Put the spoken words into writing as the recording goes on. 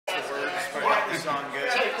song good.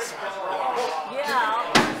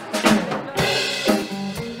 Yeah.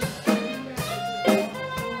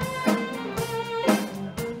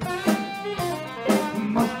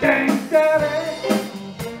 Mustang Daddy,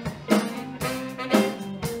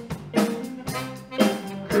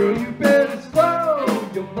 girl, you better slow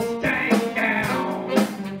your Mustang down.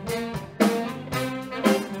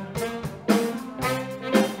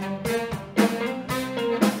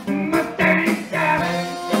 Mustang Daddy,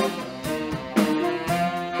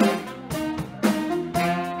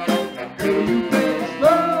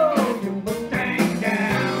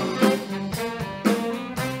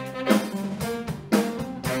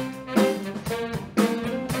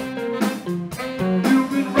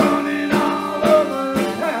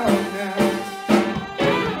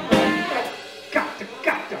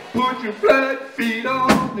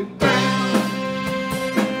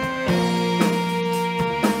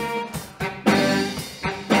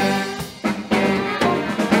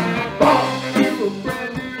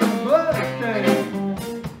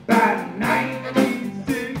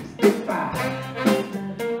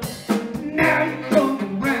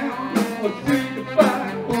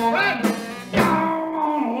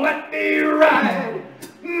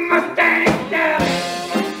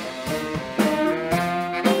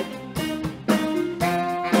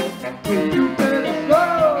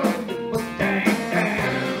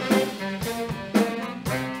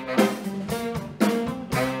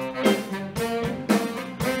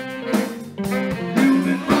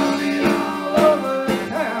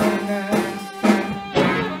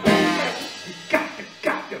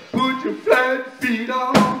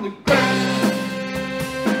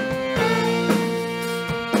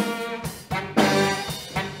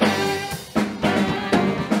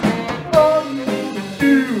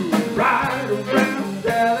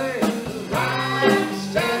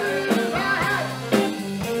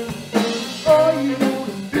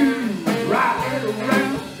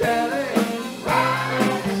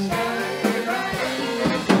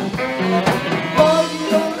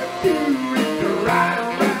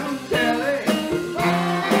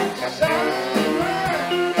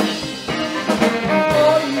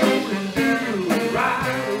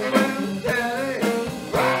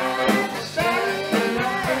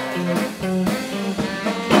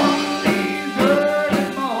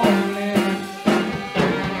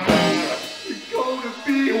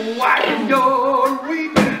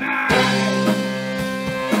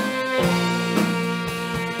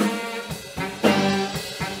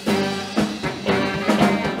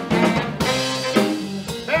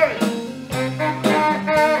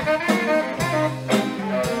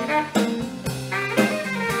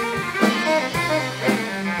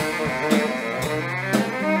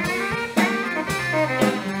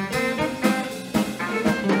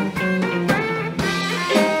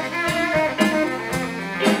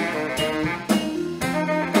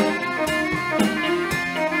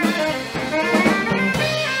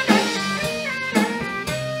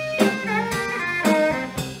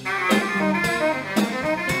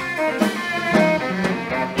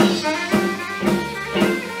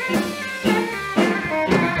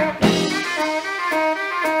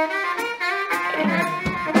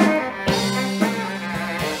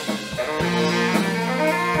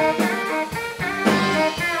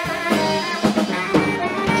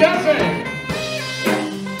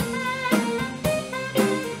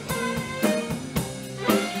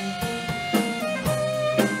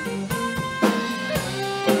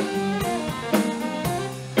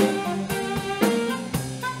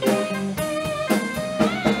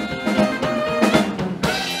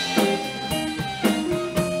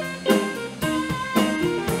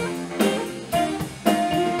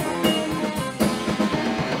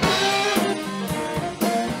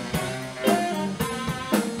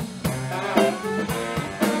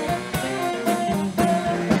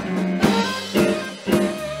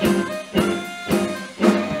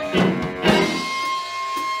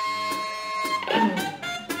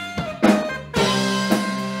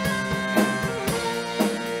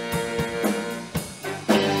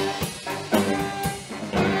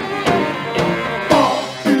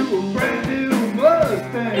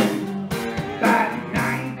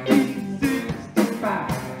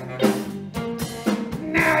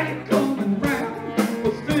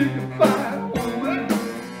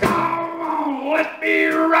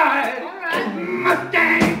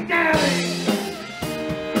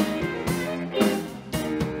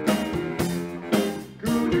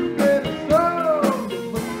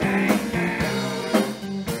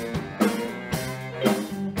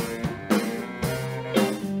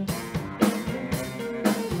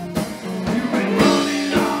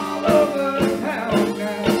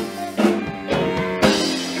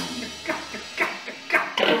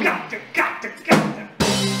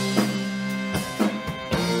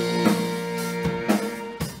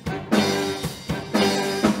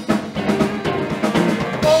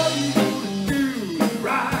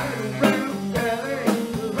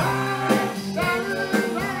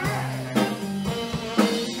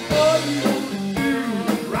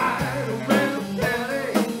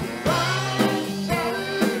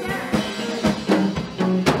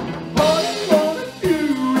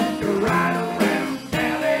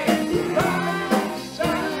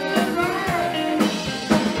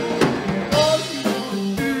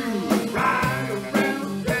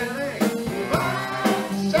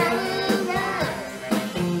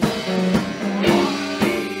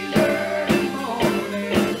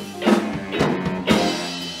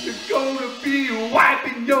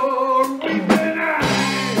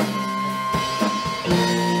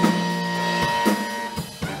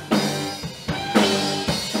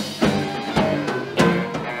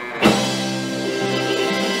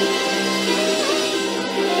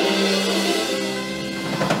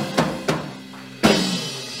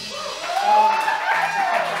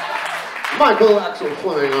 Michael Axel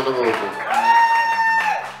Fleming on the vocal.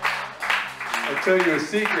 I'll tell you a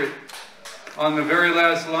secret. On the very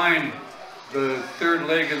last line, the third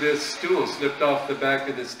leg of this stool slipped off the back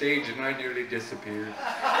of the stage and I nearly disappeared.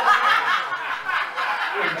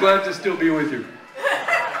 I'm glad to still be with you.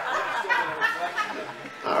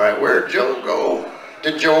 All right, where'd Joe go?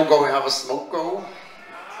 Did Joe go have a smoke go?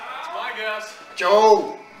 That's my guess.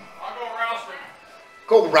 Joe! I'll go roust him.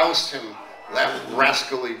 Go roust him, that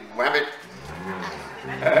rascally wabbit.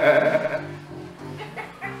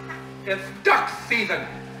 It's duck season.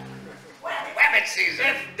 Wabbit season!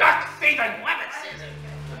 It's duck season. Wabbit season!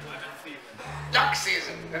 Duck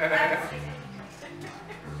season!